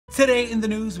Today in the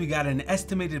news, we got an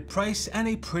estimated price and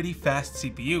a pretty fast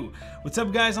CPU. What's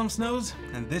up guys, I'm Snows,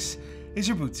 and this is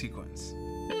your boot sequence.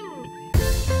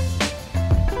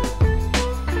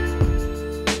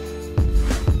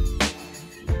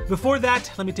 Before that,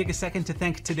 let me take a second to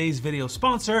thank today's video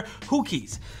sponsor,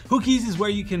 WhoKeys. WhoKeys is where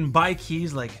you can buy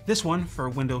keys like this one for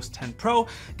Windows 10 Pro.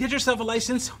 Get yourself a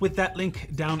license with that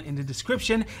link down in the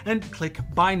description and click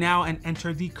buy now and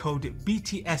enter the code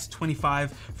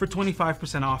BTS25 for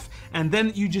 25% off. And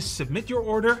then you just submit your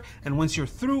order, and once you're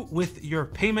through with your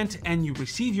payment and you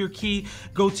receive your key,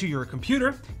 go to your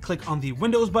computer, click on the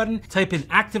Windows button, type in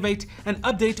activate, and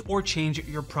update or change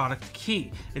your product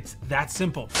key. It's that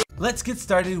simple. Let's get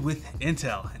started with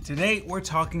Intel, and today we're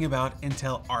talking about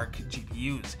Intel Arc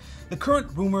GPUs. The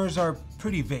current rumors are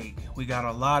pretty vague. We got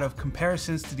a lot of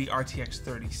comparisons to the RTX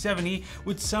 3070,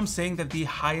 with some saying that the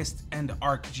highest end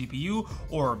Arc GPU,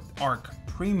 or Arc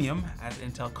Premium as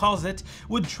Intel calls it,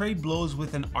 would trade blows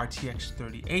with an RTX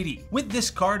 3080. With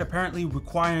this card apparently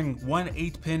requiring one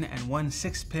 8-pin and one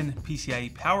 6-pin PCI-E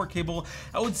power cable,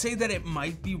 I would say that it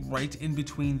might be right in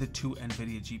between the two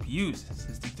Nvidia GPUs,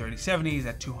 since the 3070 is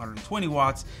at 220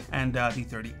 watts and the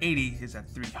 3080 is at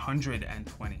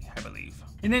 320, I believe.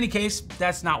 In any case,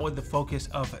 that's not what the focus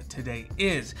of today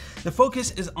is. The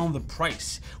focus is on the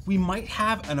price. We might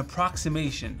have an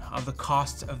approximation of the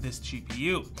costs of this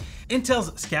GPU.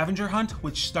 Intel's scavenger hunt,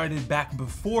 which started back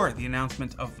before the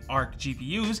announcement of Arc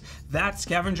GPUs, that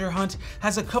scavenger hunt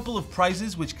has a couple of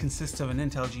prizes which consists of an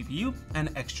Intel GPU and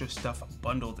extra stuff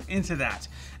bundled into that.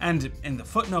 And in the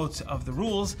footnotes of the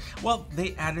rules, well,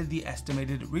 they added the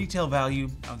estimated retail value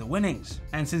of the winnings.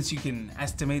 And since you can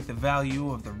estimate the value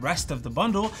of the rest of the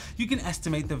bundle, you can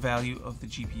estimate the value of the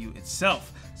GPU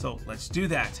itself. So let's do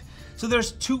that. So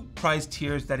there's two price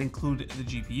tiers that include the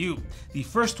GPU. The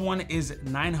first one is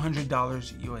 $900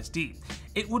 USD.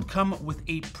 It would come with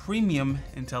a premium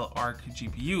Intel Arc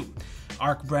GPU,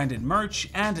 Arc branded merch,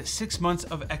 and 6 months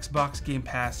of Xbox Game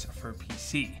Pass for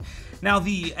PC. Now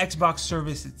the Xbox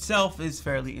service itself is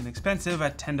fairly inexpensive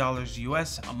at $10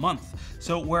 US a month.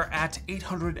 So we're at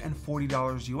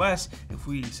 $840 US if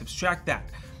we subtract that.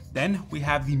 Then we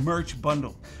have the merch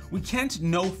bundle. We can't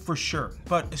know for sure,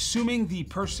 but assuming the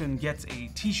person gets a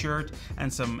t-shirt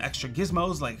and some extra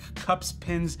gizmos like cups,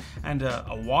 pins, and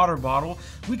a water bottle,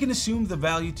 we can assume the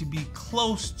value to be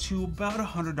close to about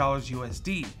 $100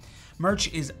 USD.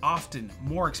 Merch is often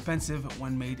more expensive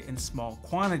when made in small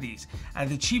quantities. At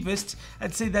the cheapest,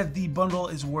 I'd say that the bundle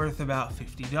is worth about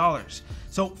 $50.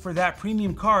 So for that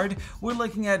premium card, we're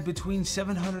looking at between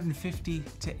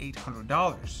 $750 to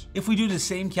 $800. If we do the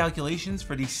same calculations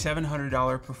for the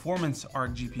 $700 Performance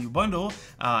Arc GPU bundle,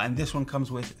 and this one comes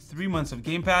with 3 months of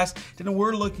Game Pass, then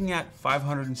we're looking at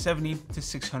 $570 to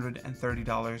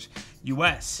 $630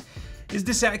 US. Is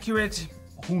this accurate?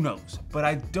 Who knows, but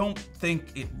I don't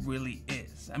think it really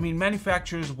is. I mean,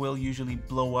 manufacturers will usually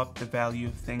blow up the value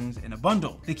of things in a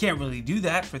bundle. They can't really do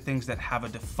that for things that have a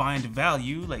defined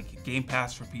value, like Game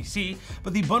Pass for PC,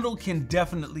 but the bundle can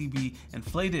definitely be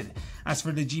inflated. As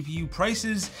for the GPU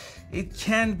prices, it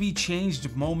can be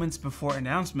changed moments before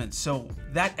announcement, so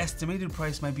that estimated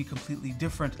price might be completely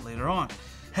different later on.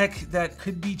 Heck, that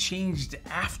could be changed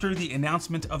after the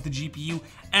announcement of the GPU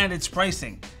and its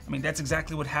pricing. I mean, that's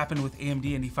exactly what happened with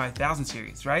AMD and the 5000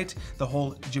 series, right? The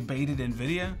whole debated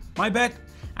Nvidia. My bet,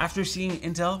 after seeing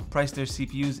Intel price their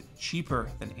CPUs cheaper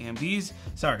than AMD's,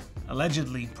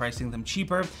 allegedly pricing them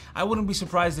cheaper, I wouldn't be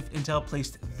surprised if Intel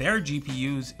placed their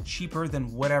GPUs cheaper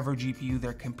than whatever GPU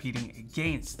they're competing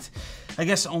against. I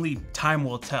guess only time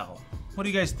will tell. What do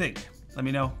you guys think? Let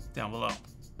me know down below.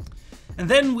 And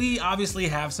then we obviously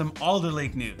have some Alder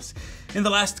Lake news. In the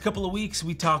last couple of weeks,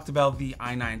 we talked about the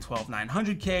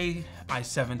i9-12900K,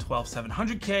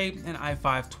 i7-12700K, and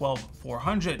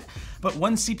i5-12400. But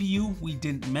one CPU we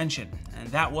didn't mention, and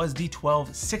that was the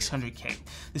 12600K,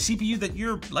 the CPU that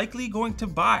you're likely going to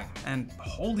buy, and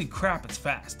holy crap, it's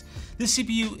fast. This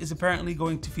CPU is apparently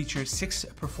going to feature 6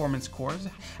 performance cores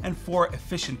and 4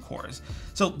 efficient cores.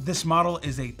 So this model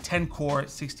is a 10-core,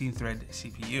 16-thread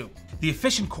CPU. The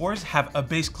efficient cores have a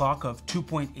base clock of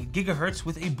 2.8 GHz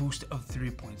with a boost of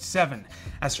 3.7.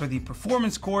 As for the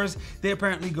performance cores, they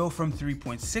apparently go from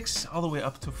 3.6 all the way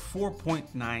up to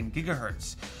 4.9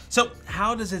 GHz. So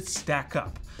how does it stack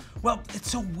up? Well,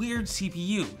 it's a weird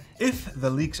CPU. If the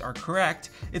leaks are correct,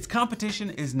 its competition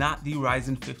is not the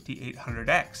Ryzen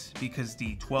 5800X, because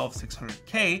the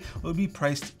 12600K will be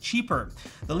priced cheaper.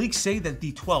 The leaks say that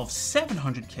the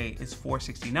 12700K is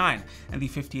 $469 and the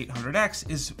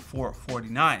 5800X is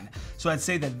 $449. So I'd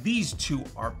say that these two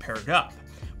are paired up.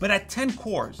 But at 10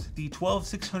 cores, the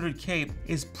 12600K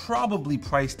is probably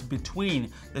priced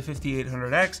between the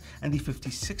 5800X and the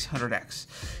 5600X.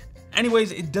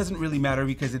 Anyways, it doesn't really matter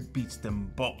because it beats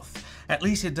them both. At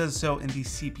least it does so in the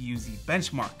CPU-Z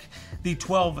benchmark. The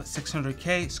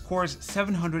 12600K scores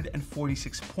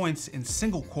 746 points in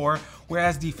single core,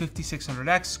 whereas the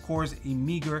 5600X scores a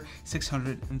meager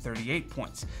 638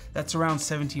 points. That's around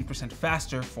 17%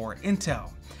 faster for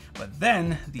Intel. But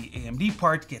then the AMD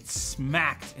part gets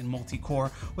smacked in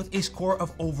multi-core with a score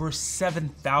of over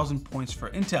 7,000 points for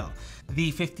Intel.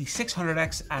 The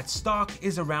 5600X at stock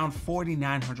is around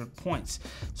 4,900 points,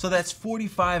 so that's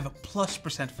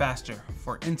 45+% faster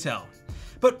for Intel.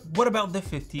 But what about the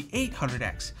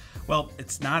 5800X? Well,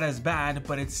 it's not as bad,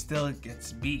 but it still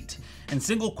gets beat. In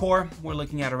single core, we're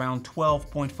looking at around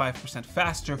 12.5%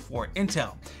 faster for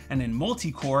Intel. And in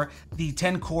multi-core, the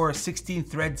 10-core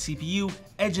 16-thread CPU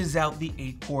edges out the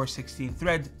 8-core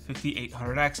 16-thread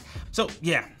 5800X. So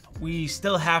yeah, we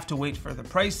still have to wait for the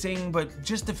pricing, but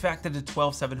just the fact that the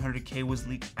 12700K was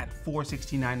leaked at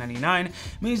 $469.99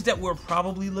 means that we're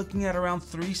probably looking at around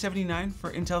 $379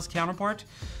 for Intel's counterpart.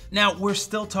 Now, we're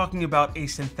still talking about a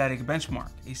synthetic benchmark,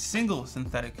 a single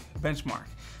synthetic benchmark.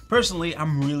 Personally,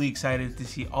 I'm really excited to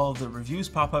see all of the reviews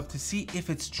pop up to see if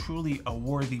it's truly a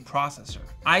worthy processor.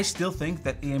 I still think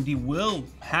that AMD will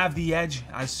have the edge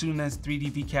as soon as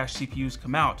 3D V-Cache CPUs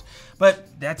come out,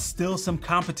 but that's still some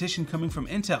competition coming from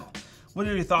Intel. What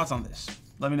are your thoughts on this?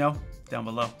 Let me know down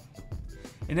below.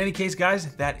 In any case,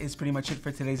 guys, that is pretty much it for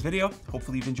today's video.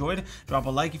 Hopefully you've enjoyed. Drop a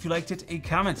like if you liked it, a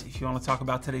comment if you want to talk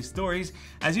about today's stories.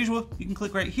 As usual, you can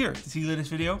click right here to see the latest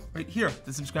video, right here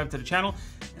to subscribe to the channel.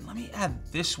 And let me add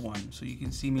this one so you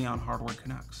can see me on Hardware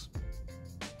Canucks.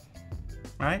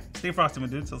 All right, stay frosty, my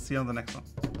dudes. I'll see you on the next one.